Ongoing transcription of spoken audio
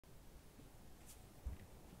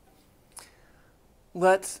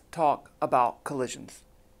let's talk about collisions.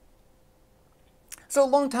 So a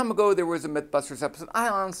long time ago, there was a Mythbusters episode. I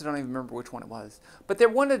honestly don't even remember which one it was. But they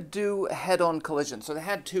wanted to do a head-on collision. So they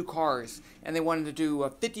had two cars, and they wanted to do a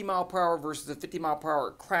 50 mile per hour versus a 50 mile per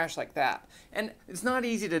hour crash like that. And it's not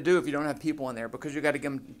easy to do if you don't have people in there, because you got to get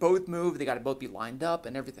them both move, they got to both be lined up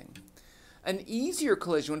and everything. An easier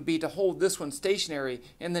collision would be to hold this one stationary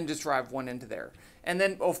and then just drive one into there. And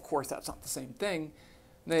then, of course, that's not the same thing.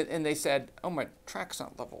 And they said, oh, my track's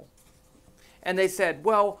not level. And they said,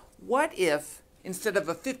 well, what if instead of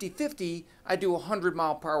a 50-50, I do a 100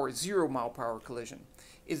 mile per hour, 0 mile per hour collision?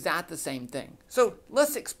 Is that the same thing? So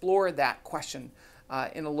let's explore that question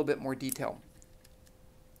in a little bit more detail.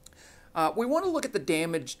 We want to look at the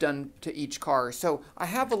damage done to each car. So I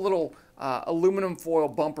have a little aluminum foil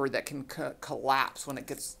bumper that can collapse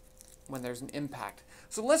when there's an impact.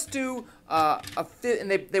 So let's do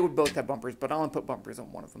and they would both have bumpers, but I'll only put bumpers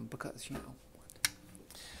on one of them because, you know.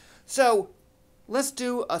 So let's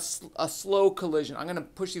do a slow collision. I'm going to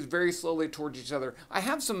push these very slowly towards each other. I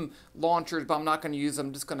have some launchers, but I'm not going to use them.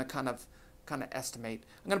 I'm just going to kind of estimate.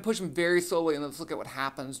 I'm going to push them very slowly, and let's look at what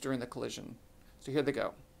happens during the collision. So here they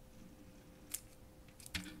go.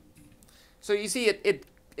 So you see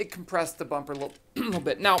it compressed the bumper a little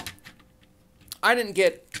bit. Now, I didn't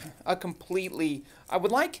get a completely... I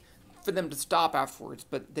would like for them to stop afterwards,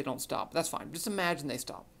 but they don't stop. That's fine. Just imagine they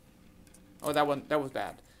stop. Oh, that was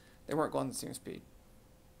bad. They weren't going the same speed.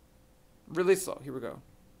 Really slow. Here we go.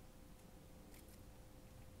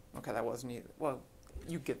 Okay, that wasn't either. Well,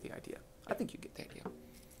 you get the idea. I think you get the idea.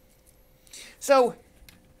 So,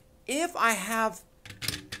 if I have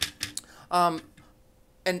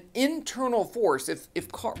an internal force, if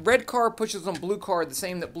red car pushes on blue car the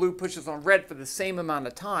same that blue pushes on red for the same amount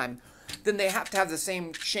of time, then they have to have the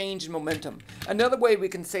same change in momentum. Another way we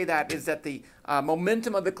can say that is that the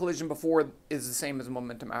momentum of the collision before is the same as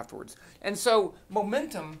momentum afterwards. And so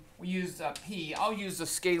momentum, we use P. I'll use the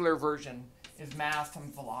scalar version, is mass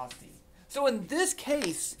times velocity. So in this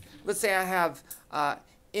case, let's say I have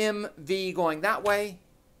mv going that way,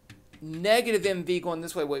 negative mv going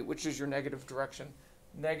this way. Wait, which is your negative direction?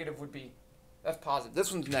 Negative would be, that's positive.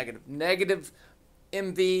 This one's negative. Negative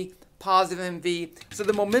mv, positive mv. So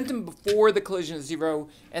the momentum before the collision is 0,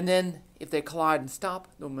 and then if they collide and stop,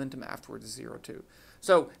 the momentum afterwards is 0 too.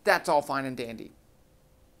 So that's all fine and dandy.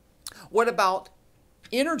 What about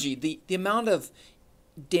energy? The amount of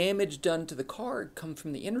damage done to the car comes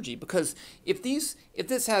from the energy, because if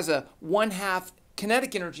this has a 1/2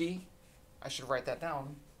 kinetic energy, I should write that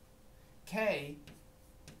down. K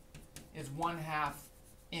is 1/2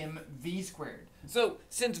 mv squared. So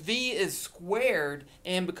since v is squared,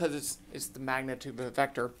 and because it's the magnitude of the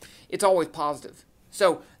vector, it's always positive.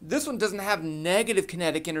 So this one doesn't have negative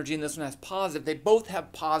kinetic energy, and this one has positive. They both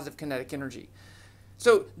have positive kinetic energy.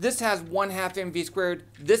 So this has 1/2 mv squared,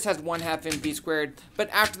 this has 1/2 mv squared, but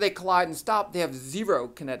after they collide and stop, they have 0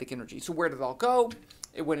 kinetic energy. So where did it all go?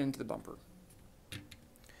 It went into the bumper.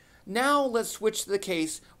 Now let's switch to the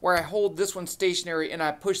case where I hold this one stationary and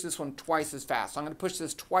I push this one twice as fast. So I'm going to push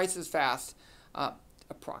this twice as fast,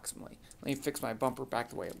 approximately. Let me fix my bumper back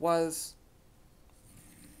the way it was.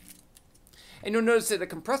 And you'll notice that it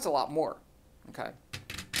compressed a lot more. Okay.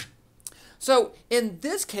 So in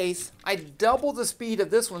this case, I double the speed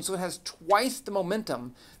of this one, so it has twice the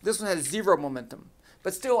momentum. This one has 0 momentum.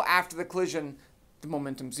 But still, after the collision, the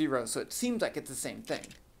momentum's 0, so it seems like it's the same thing.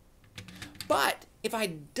 But if I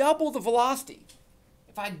double the velocity,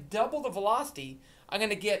 I'm going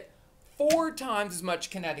to get 4 times as much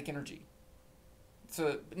kinetic energy.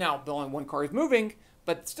 So now the only one car is moving,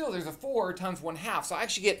 but still there's a 4 times 1/2. So I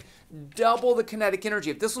actually get double the kinetic energy.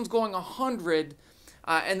 If this one's going 100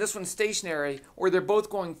 and this one's stationary, or they're both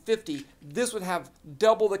going 50, this would have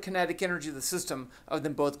double the kinetic energy of the system of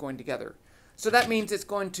them both going together. So that means it's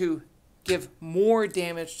going to give more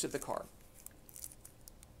damage to the car.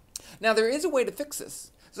 Now there is a way to fix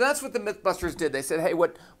this. So that's what the Mythbusters did. They said, hey,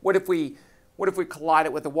 what if we collide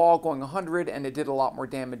it with a wall going 100 and it did a lot more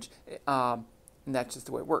damage? And that's just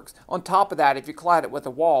the way it works. On top of that, if you collide it with a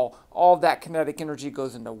wall, all of that kinetic energy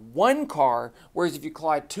goes into one car, whereas if you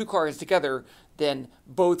collide 2 cars together, then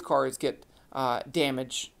both cars get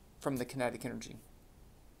damage from the kinetic energy.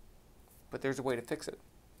 But there's a way to fix it.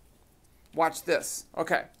 Watch this.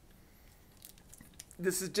 Okay.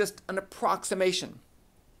 This is just an approximation.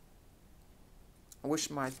 I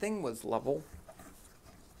wish my thing was level.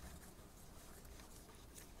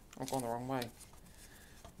 I'm going the wrong way.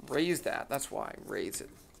 Raise that. That's why. Raise it.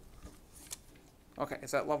 Okay,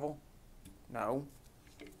 is that level? No.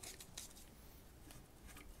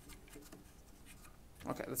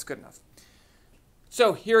 Okay, that's good enough.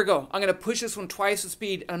 So here we go. I'm going to push this one twice the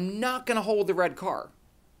speed. I'm not going to hold the red car.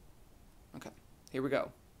 Okay, here we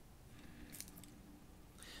go.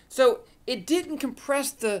 So it didn't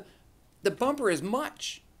compress the bumper as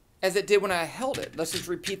much as it did when I held it. Let's just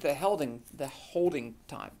repeat the holding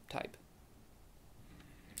time type.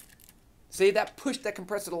 See, that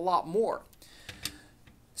compressed it a lot more.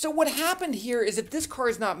 So what happened here is if this car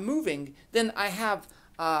is not moving, then I have,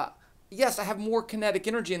 yes, I have more kinetic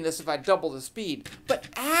energy in this if I double the speed. But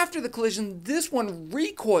after the collision, this one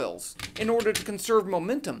recoils in order to conserve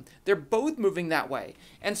momentum. They're both moving that way.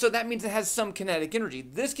 And so that means it has some kinetic energy.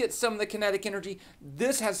 This gets some of the kinetic energy,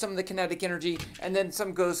 this has some of the kinetic energy, and then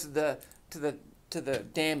some goes to the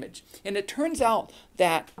damage. And it turns out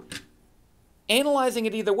that analyzing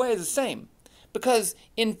it either way is the same. Because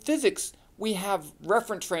in physics, we have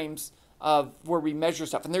reference frames of where we measure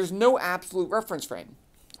stuff, and there's no absolute reference frame.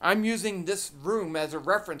 I'm using this room as a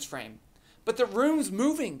reference frame, but the room's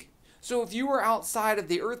moving. So if you were outside of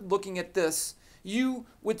the Earth looking at this, you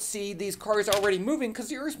would see these cars already moving because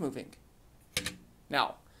the Earth's moving.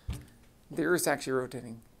 Now, the Earth's actually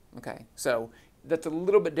rotating. Okay, so that's a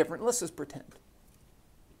little bit different. Let's just pretend.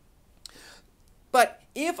 But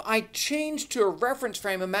if I change to a reference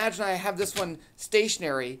frame, imagine I have this one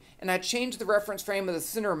stationary, and I change the reference frame of the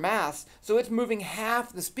center of mass, so it's moving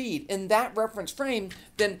half the speed. In that reference frame,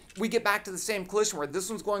 then we get back to the same collision where this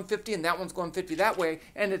one's going 50 and that one's going 50 that way,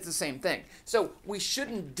 and it's the same thing. So we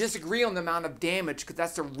shouldn't disagree on the amount of damage because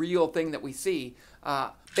that's the real thing that we see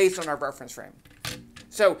based on our reference frame.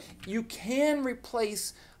 So you can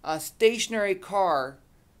replace a stationary car,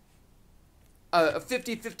 a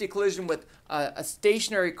 50-50 collision with a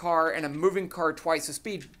stationary car and a moving car twice the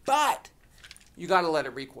speed, but you got to let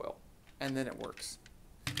it recoil, and then it works.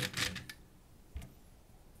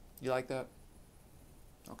 You like that?